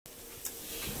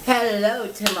Hello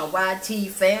to my YT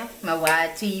fam,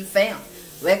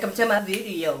 Welcome to my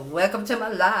video, welcome to my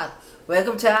live,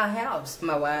 welcome to our house,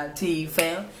 my YT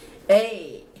fam.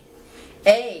 Hey,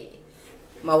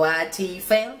 my YT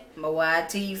fam,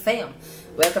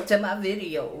 Welcome to my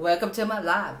video, welcome to my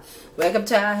live, welcome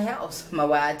to our house, my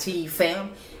YT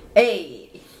fam.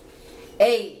 Hey.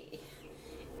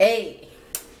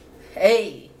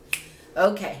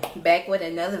 Okay, back with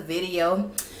another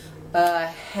video.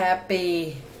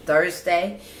 Happy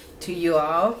Thursday to you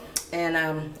all, and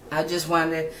I just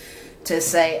wanted to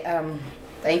say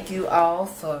thank you all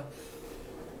for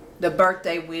the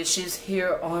birthday wishes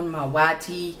here on my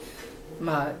YT,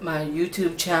 my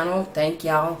YouTube channel. Thank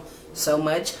y'all so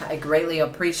much. I greatly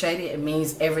appreciate it. It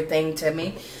means everything to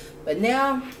me. But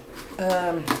now,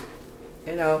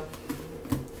 you know,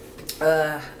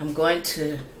 I'm going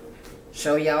to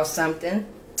show y'all something.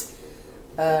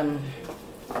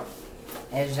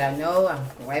 As y'all know, I'm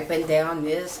wiping down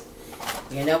this.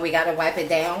 You know, we gotta wipe it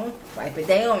down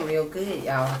real good,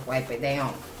 y'all. Wipe it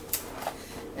down,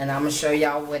 and I'm gonna show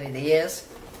y'all what it is.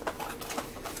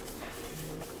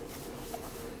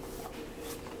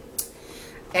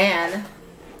 And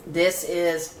this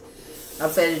is, I'm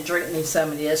finna drink me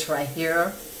some of this right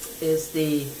here. Is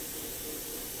the,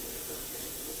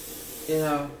 you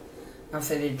know, I'm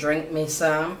finna drink me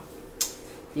some.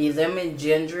 The lemon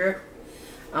ginger.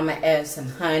 I'm going to add some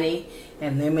honey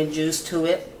and lemon juice to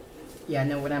it. Y'all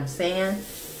know what I'm saying?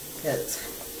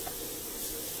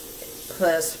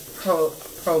 Plus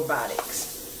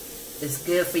probiotics. It's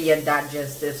good for your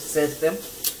digestive system.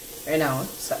 You know,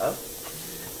 so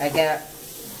I got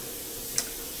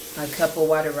a cup of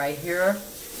water right here.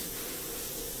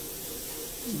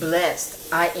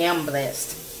 Blessed. I am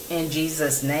blessed. In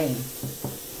Jesus' name.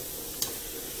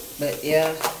 But yeah,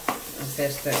 I'm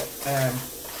just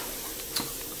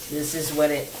this is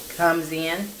what it comes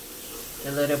in,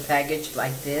 a little package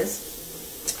like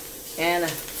this. And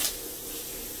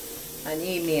I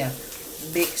need me a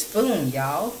big spoon,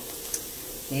 y'all.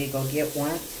 Need to go get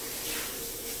one.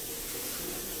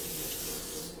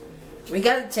 We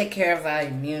got to take care of our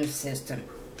immune system.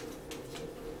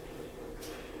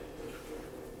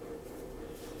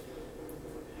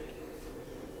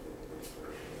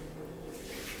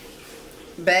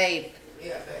 Babe.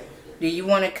 Yeah, babe. Do you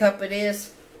want a cup of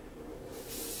this?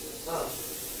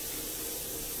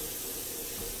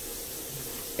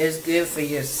 It's good for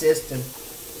your system.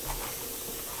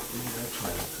 Yeah, I'll try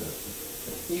a cup.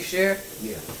 You sure?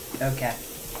 Yeah. Okay.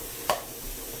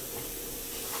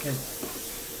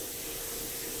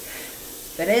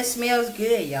 But it smells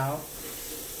good, y'all.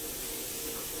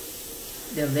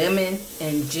 The lemon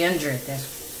and ginger. That's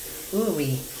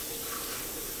ooey.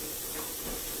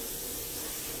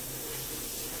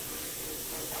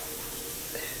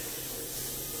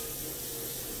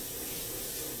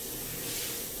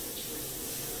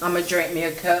 I'm gonna drink me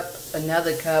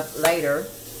another cup later.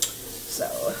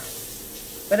 So,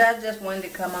 but I just wanted to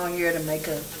come on here to make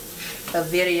a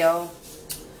video.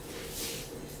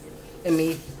 Let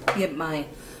me get my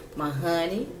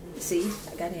honey. See,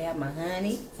 I gotta have my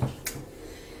honey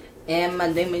and my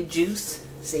lemon juice.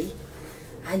 See,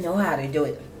 I know how to do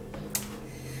it.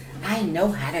 I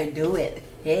know how to do it.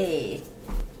 Hey.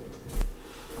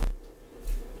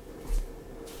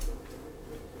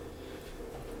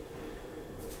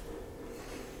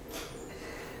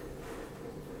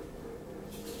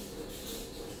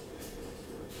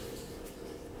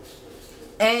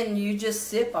 And you just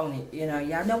sip on it, you know.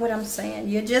 Y'all know what I'm saying?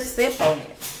 You just sip on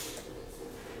it.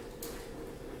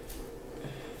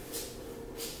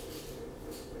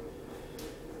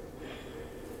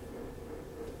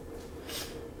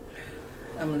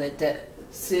 I'm gonna let that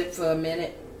sit for a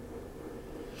minute.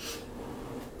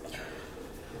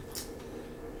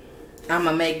 I'm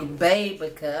gonna make Babe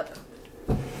a cup.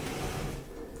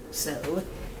 So, I'm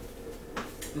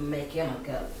gonna make him a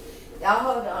cup. Y'all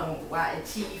hold on,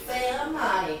 YT fam,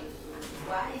 honey.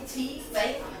 YT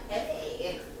fam,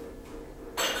 hey.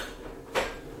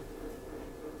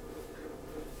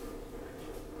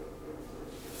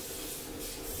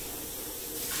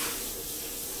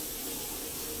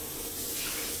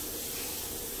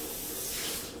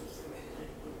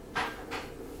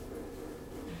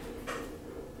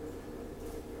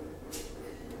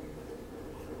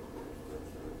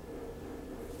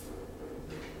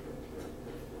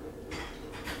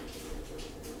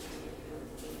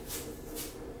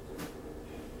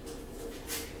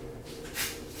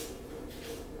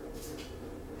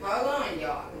 Hold on,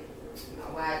 y'all. My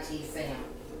YT fam.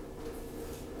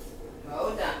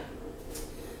 Hold on.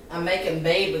 I'm making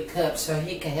Babe a cup so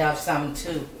he can have some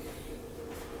too.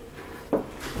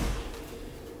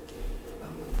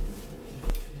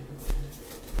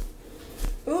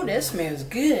 Oh, that smells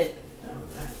good.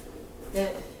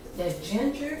 That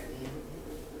ginger,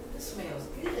 that smells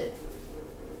good.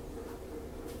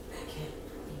 Okay.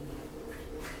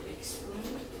 Big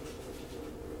spoon.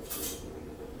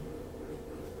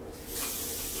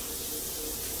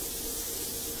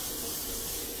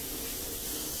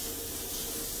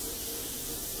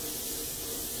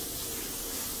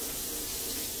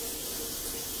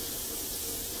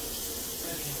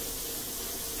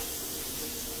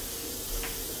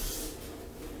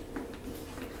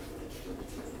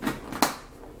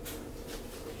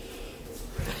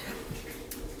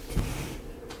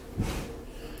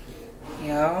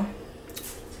 Y'all,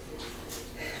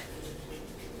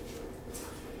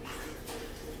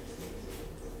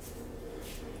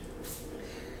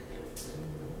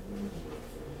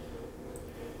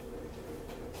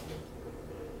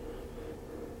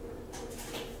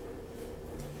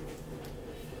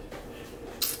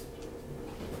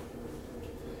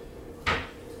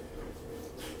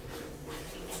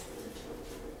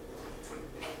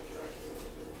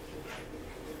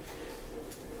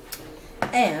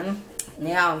 and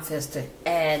now I'm just to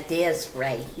add this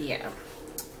right here.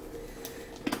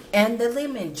 And the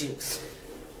lemon juice.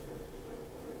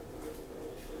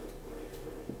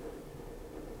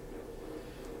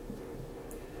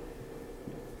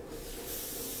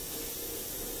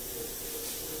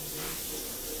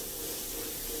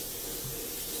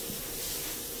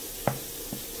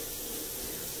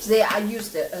 See, I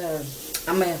used to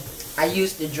I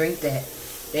used to drink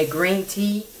that green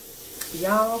tea,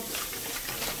 y'all.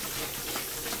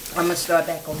 I'm gonna start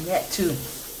back on that too.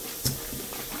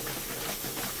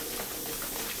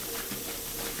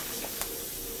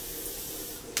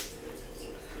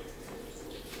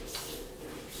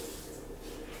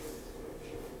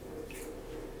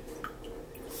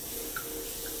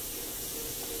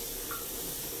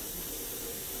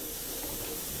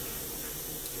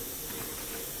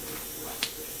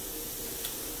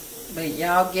 But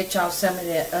y'all get y'all some of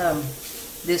that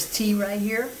this tea right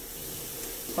here.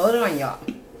 Hold on, y'all.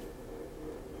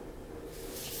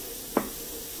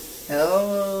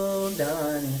 Hold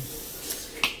on.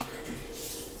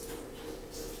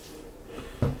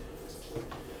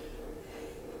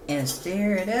 And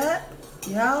stir it up,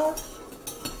 y'all.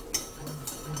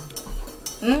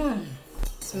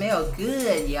 Smell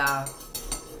good, y'all.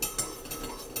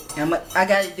 I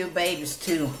gotta do babies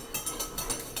too.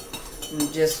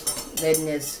 I'm just letting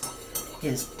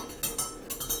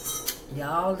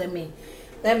y'all,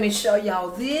 let me show y'all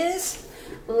this.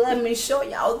 Let me show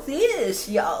y'all this,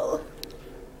 y'all.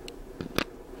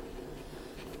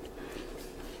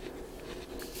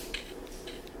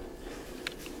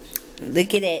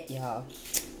 Look at that, y'all.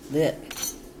 Look.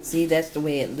 See, that's the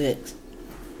way it looks.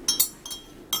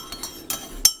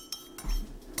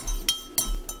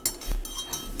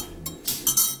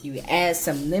 You add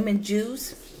some lemon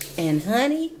juice and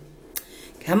honey.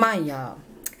 Come on, y'all.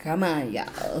 Come on,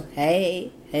 y'all.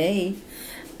 Hey, hey.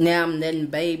 Now I'm letting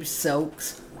baby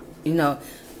soaks. You know,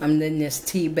 I'm letting this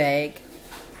tea bag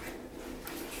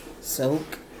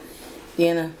soak.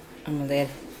 Then I'm gonna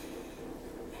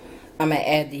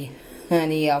add the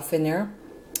honey off in there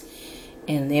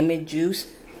and lemon juice.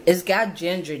 It's got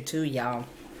ginger too, y'all.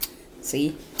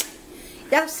 See?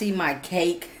 Y'all see my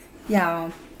cake,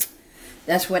 y'all?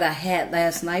 That's what I had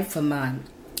last night for my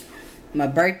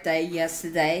birthday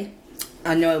yesterday.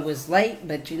 I know it was late,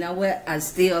 but you know what? I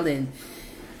still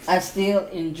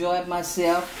enjoyed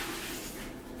myself.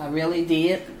 I really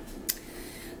did.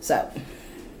 So,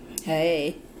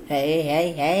 hey, hey,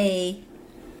 hey, hey.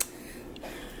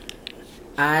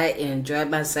 I enjoyed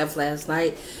myself last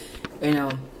night, you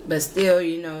know, but still,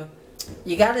 you know,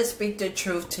 you got to speak the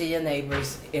truth to your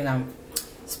neighbors, you know.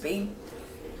 Speak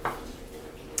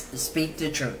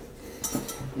the truth.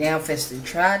 Now, if it's to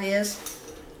try this.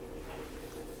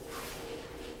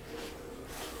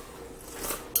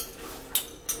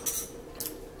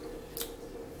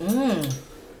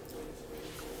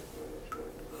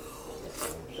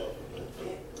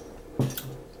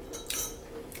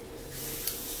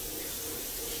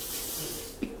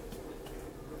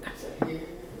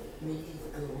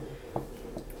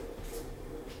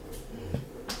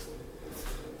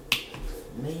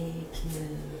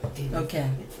 Okay.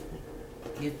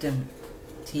 Get them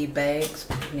tea bags.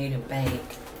 Need a bag.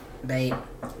 Babe.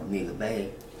 Need a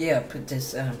bag? Yeah, put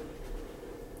this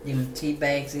them tea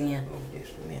bags in. Oh,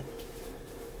 just a minute.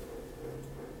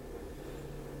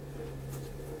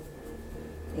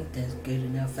 I think that's good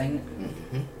enough, ain't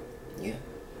it? Yeah.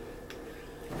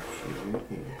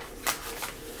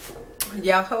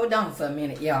 Y'all hold on for a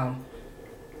minute, y'all.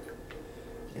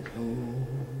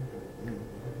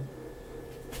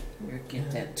 Your get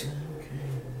that too.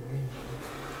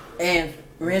 And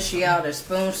rinse you out a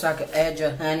spoon so I can add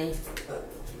your honey.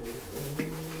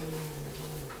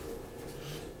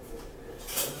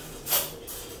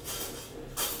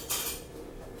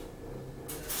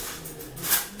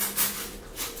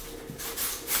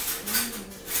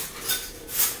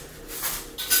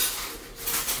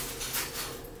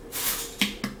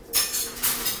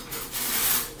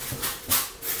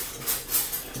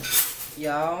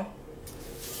 Y'all.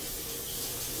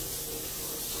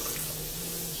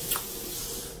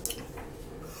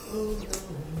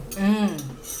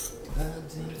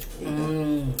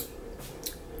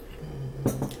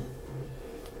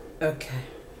 Okay.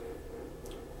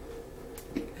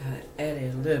 I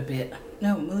added a little bit.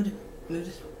 No, move it.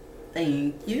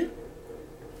 Thank you.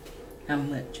 How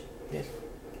much? It's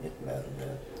about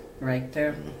enough. Right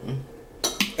there.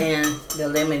 And the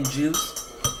lemon juice.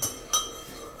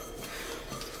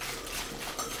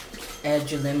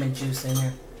 Add your lemon juice in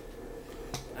there.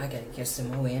 I gotta get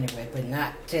some more anyway, but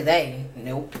not today.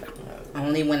 Nope.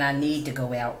 Only when I need to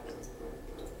go out.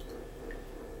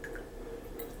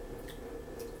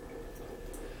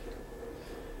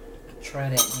 Try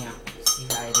that now. See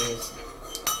how it is.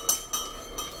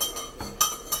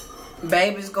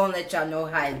 Baby's gonna let y'all know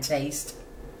how it tastes.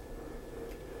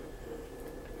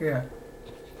 Here.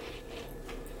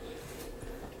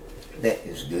 That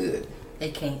is good.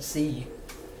 They can't see you.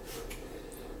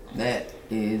 That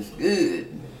is good.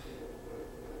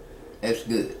 That's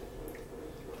good.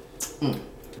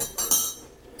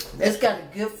 It's got a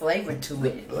good flavor to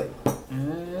it.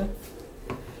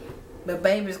 But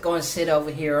baby's gonna sit over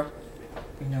here,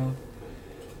 you know,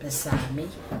 beside me.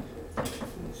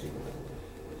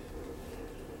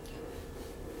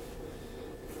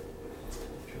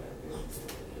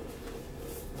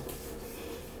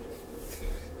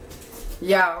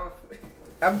 Y'all,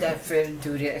 I'm not finna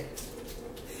do that.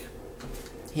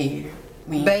 Here.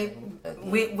 Babe,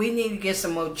 we need to get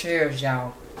some more chairs,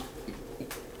 y'all.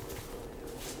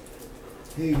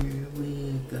 Here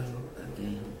we go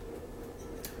again.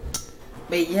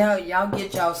 But yeah, y'all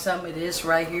get y'all some of this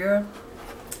right here.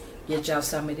 Get y'all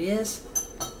some of this.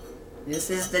 This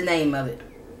is the name of it.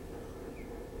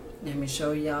 Let me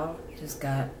show y'all.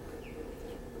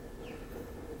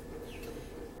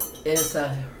 It's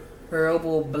a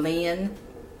herbal blend.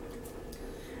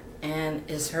 And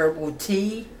it's herbal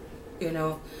tea, you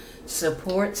know,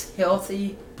 supports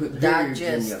healthy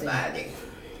digestion in your body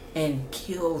and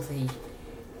kill the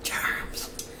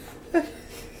germs.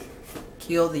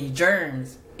 Kill the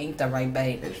germs, ain't that right,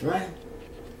 babe? That's right.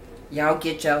 Y'all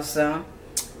get y'all some,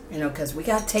 you know, cause we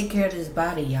gotta take care of this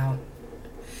body, y'all.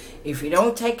 If you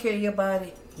don't take care of your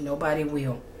body, nobody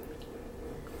will.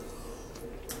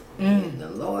 And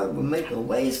the Lord will make a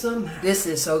way somehow. This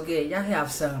is so good. Y'all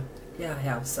have some. Y'all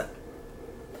have some.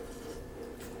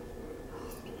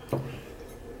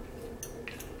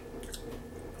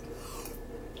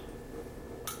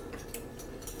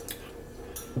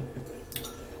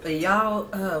 But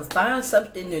y'all find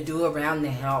something to do around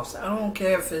the house. I don't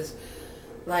care if it's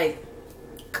like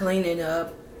cleaning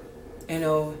up. You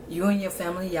know, you and your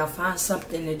family, y'all find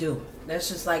something to do. That's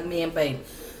just like me and baby.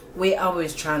 We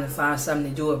always trying to find something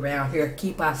to do around here.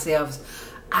 Keep ourselves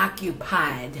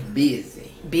occupied.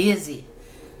 Busy.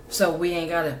 So we ain't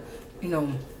gotta, you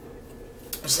know,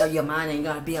 so your mind ain't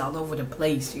gotta be all over the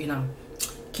place, you know.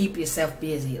 Keep yourself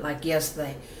busy. Like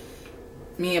yesterday,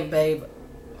 me and babe,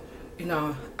 you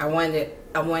know, I wanted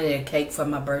a cake for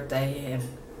my birthday, and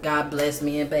God blessed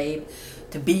me and babe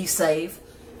to be safe,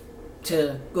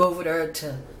 to go over there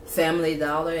to Family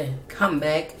Dollar and come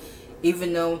back,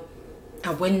 even though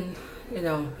I wasn't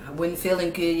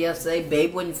feeling good yesterday.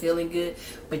 Babe wasn't feeling good,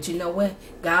 but you know what?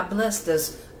 God blessed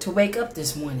us to wake up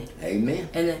this morning. Amen.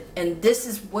 And this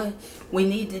is what we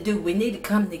need to do. We need to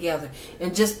come together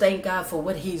and just thank God for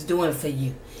what He's doing for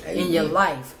you. Amen. In your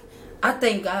life. I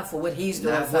thank God for what He's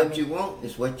doing for me. Not what you want,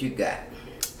 it's what you got.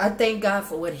 I thank God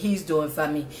for what He's doing for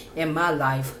me in my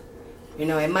life. You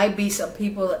know, it might be some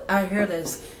people out here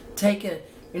that's taking,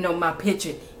 you know, my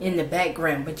picture in the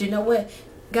background, but you know what?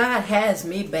 God has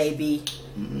me, baby.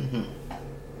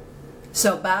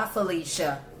 So bye,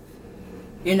 Felicia.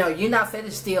 You know, you're not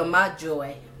finna steal my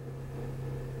joy.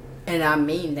 And I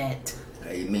mean that.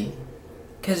 Amen.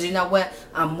 Because you know what?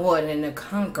 I'm more than a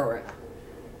conqueror.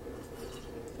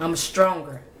 I'm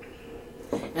stronger.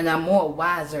 And I'm more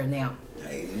wiser now.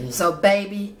 Amen. So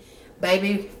baby,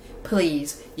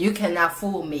 please, you cannot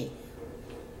fool me.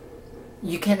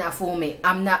 You cannot fool me.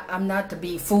 I'm not to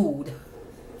be fooled.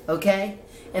 Okay?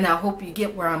 And I hope you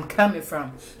get where I'm coming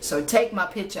from. So take my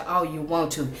picture all you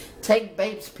want to. Take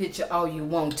babe's picture all you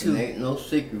want to. There ain't no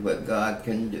secret what God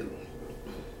can do.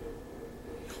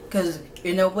 Because,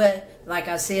 you know what? Like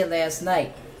I said last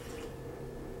night,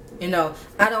 you know,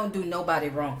 I don't do nobody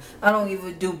wrong. I don't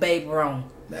even do babe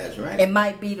wrong. That's right. It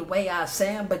might be the way I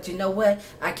sound, but you know what?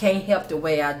 I can't help the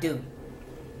way I do.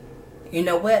 You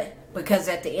know what? Because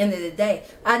at the end of the day,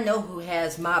 I know who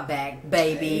has my back,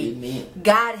 baby. Amen.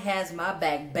 God has my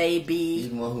back, baby. He's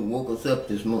the one who woke us up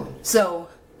this morning. So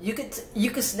you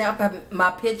could snap at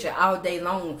my picture all day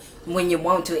long when you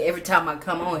want to. Every time I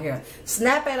come on here,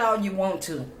 snap at all you want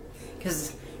to,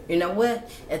 because you know what?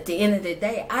 At the end of the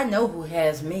day, I know who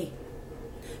has me.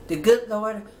 The good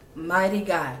Lord, mighty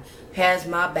God, has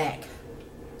my back.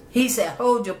 He said,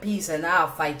 "Hold your peace, and I'll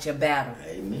fight your battle."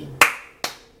 Amen.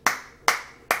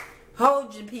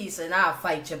 Hold your peace and I'll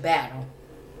fight your battle.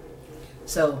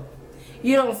 So,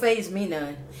 you don't faze me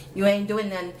none. You ain't doing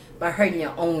nothing by hurting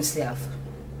your own self.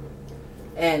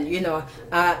 And, you know,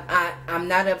 I'm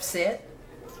not upset.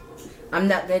 I'm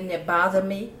not letting it bother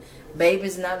me.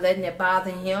 Baby's not letting it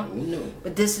bother him. No.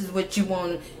 But this is what you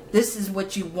want. This is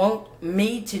what you want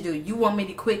me to do. You want me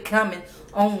to quit coming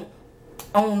on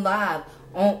live,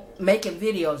 on making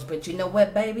videos. But you know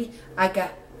what, baby? I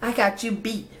got you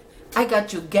beat. I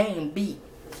got your game beat.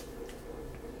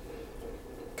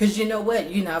 Because you know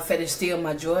what? You're not finna steal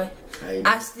my joy. Amen.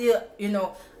 I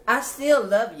still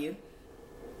love you.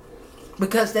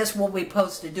 Because that's what we're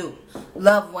supposed to do.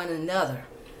 Love one another.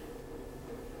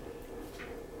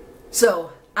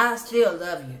 So, I still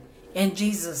love you. In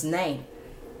Jesus' name.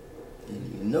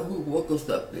 And you know who woke us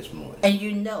up this morning. And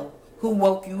you know who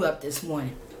woke you up this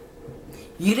morning.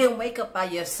 You didn't wake up by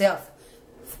yourself.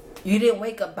 You didn't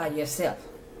wake up by yourself.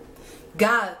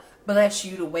 God bless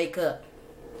you to wake up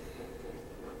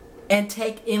and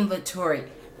take inventory.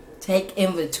 Take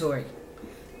inventory.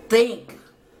 Think.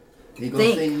 He's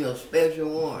going to send you a special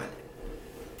warning.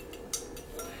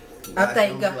 I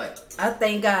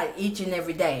thank God each and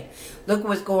every day. Look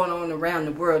what's going on around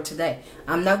the world today.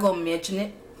 I'm not going to mention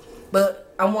it,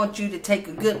 but I want you to take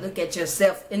a good look at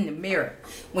yourself in the mirror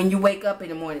when you wake up in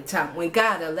the morning time. When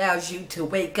God allows you to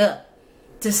wake up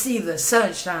to see the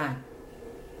sunshine.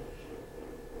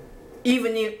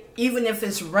 Even if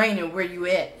it's raining where you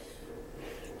at.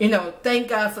 You know, thank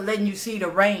God for letting you see the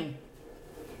rain.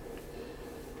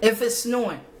 If it's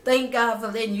snowing, thank God for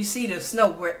letting you see the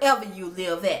snow wherever you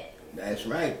live at. That's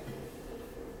right.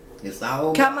 It's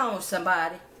all Come God. on,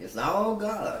 somebody. It's all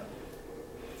God.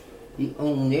 He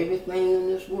owns everything in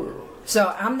this world.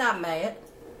 So I'm not mad.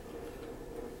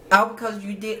 All because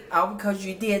you did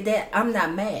that, I'm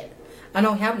not mad. I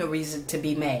don't have no reason to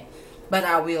be mad. But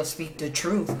I will speak the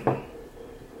truth.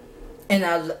 And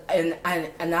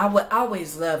I will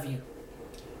always love you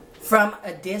from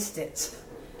a distance.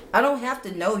 I don't have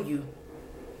to know you,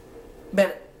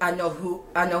 but I know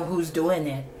who's doing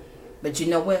that. But you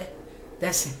know what?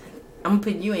 I'm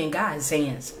putting you in God's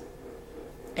hands.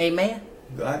 Amen.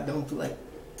 God don't play.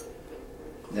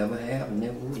 Never have,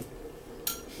 never will.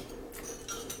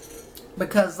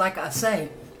 Because like I say,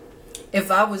 if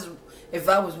I was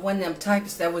one of them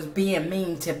types that was being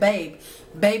mean to Babe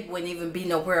wouldn't even be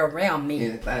nowhere around me.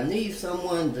 And if I need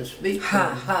someone to speak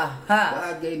for me,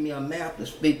 God gave me a mouth to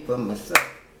speak for myself.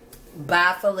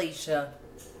 Bye, Felicia.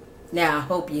 Now, I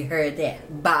hope you heard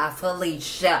that. Bye,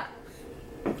 Felicia.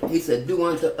 He said, do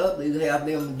unto others, have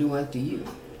them do unto you.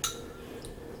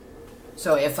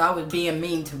 So if I was being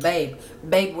mean to Babe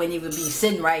wouldn't even be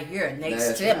sitting right here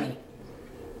next to me.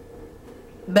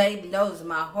 Babe knows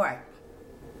my heart.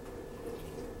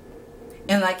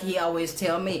 And like he always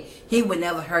tell me, he would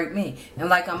never hurt me. And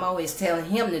like I'm always telling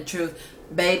him the truth,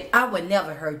 babe, I would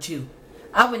never hurt you.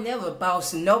 I would never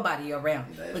boss nobody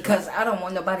around. Because I don't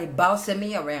want nobody bossing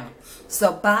me around.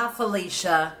 So bye,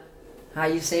 Felicia. How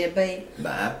you say it, babe?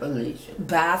 Bye, Felicia.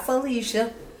 Bye,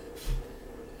 Felicia.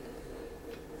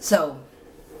 So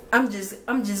I'm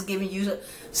just giving you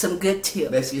some good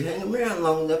tips. But if you hang around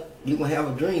long enough, you're going to have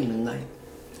a dream tonight.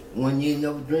 One you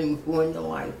never dreamed before in your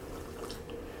life.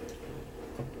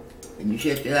 And you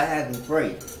shut your eyes and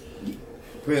pray.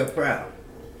 Pray proud.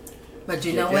 But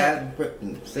you know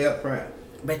what? Say a prayer.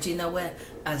 But you know what?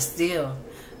 I still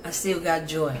got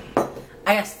joy.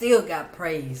 I still got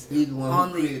praise. He's the one on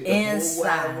who the created the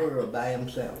inside. whole wide world by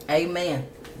himself. Amen.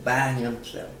 By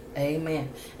himself.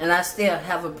 Amen. And I still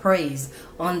have a praise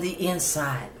on the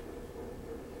inside.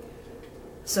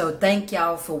 So thank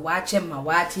y'all for watching my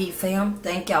YT fam.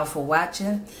 Thank y'all for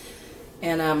watching.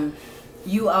 And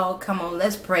you all come on,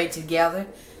 let's pray together.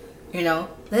 You know,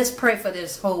 let's pray for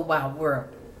this whole wide world.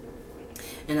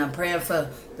 And I'm praying for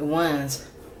the ones.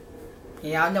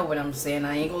 Y'all know what I'm saying.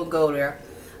 I ain't gonna go there.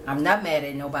 I'm not mad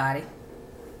at nobody.